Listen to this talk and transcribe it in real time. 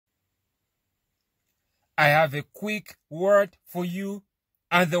I have a quick word for you,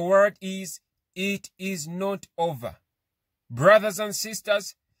 and the word is, it is not over. Brothers and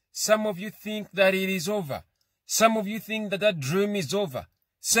sisters, some of you think that it is over. Some of you think that that dream is over.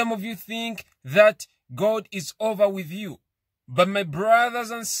 Some of you think that God is over with you. But my brothers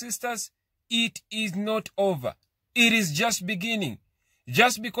and sisters, it is not over. It is just beginning.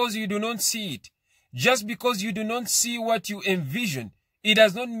 Just because you do not see it, just because you do not see what you envision, it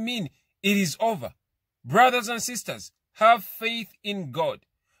does not mean it is over. Brothers and sisters, have faith in God,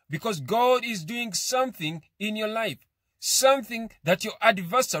 because God is doing something in your life, something that your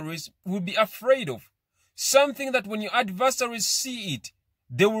adversaries will be afraid of, something that when your adversaries see it,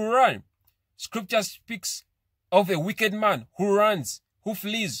 they will run. Scripture speaks of a wicked man who runs, who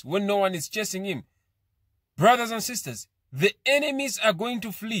flees when no one is chasing him. Brothers and sisters, the enemies are going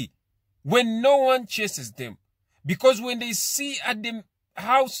to flee when no one chases them, because when they see at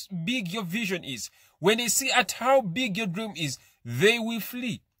how big your vision is, when they see at how big your dream is, they will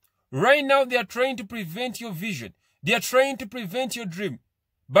flee. Right now, they are trying to prevent your vision. They are trying to prevent your dream.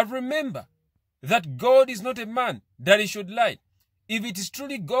 But remember that God is not a man that he should lie. If it is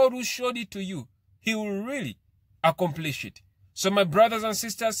truly God who showed it to you, he will really accomplish it. So my brothers and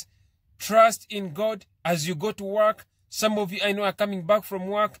sisters, trust in God as you go to work. Some of you I know are coming back from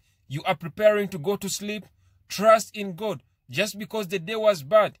work. You are preparing to go to sleep. Trust in God. Just because the day was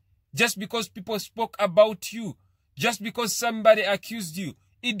bad, just because people spoke about you, just because somebody accused you,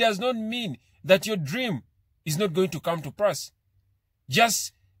 it does not mean that your dream is not going to come to pass.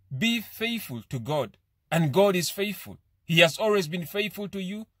 Just be faithful to God, and God is faithful. He has always been faithful to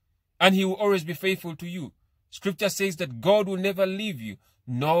you, and he will always be faithful to you. Scripture says that God will never leave you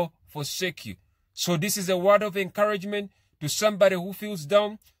nor forsake you. So this is a word of encouragement to somebody who feels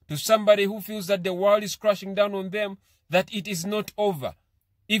down, to somebody who feels that the world is crashing down on them, that it is not over.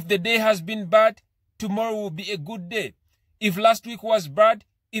 If the day has been bad, tomorrow will be a good day. If last week was bad,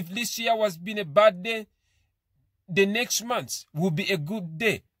 if this year was been a bad day, the next month will be a good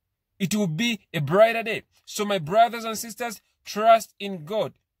day. It will be a brighter day. So my brothers and sisters, trust in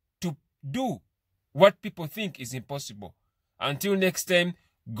God to do what people think is impossible. Until next time,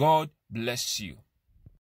 God bless you.